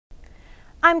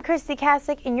I'm Kaz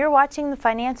Inc, and you're watching the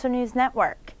Financial News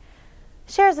Network.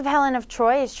 Shares of Helen of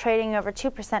Troy is trading over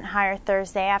 2% higher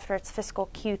Thursday after its fiscal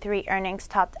Q3 earnings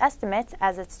topped estimates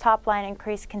as its top line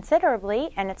increased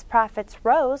considerably and its profits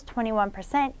rose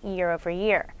 21% year over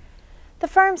year. The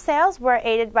firm's sales were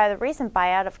aided by the recent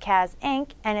buyout of Kaz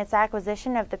Inc. and its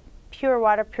acquisition of the pure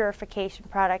water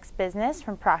purification-products business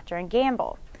from Procter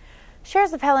Gamble.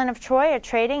 Shares of Helen of Troy are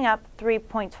trading up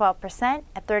 3.12%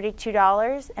 at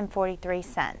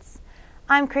 $32.43.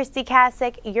 I'm Kaz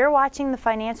Inc. You're watching the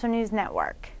Financial News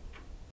Network.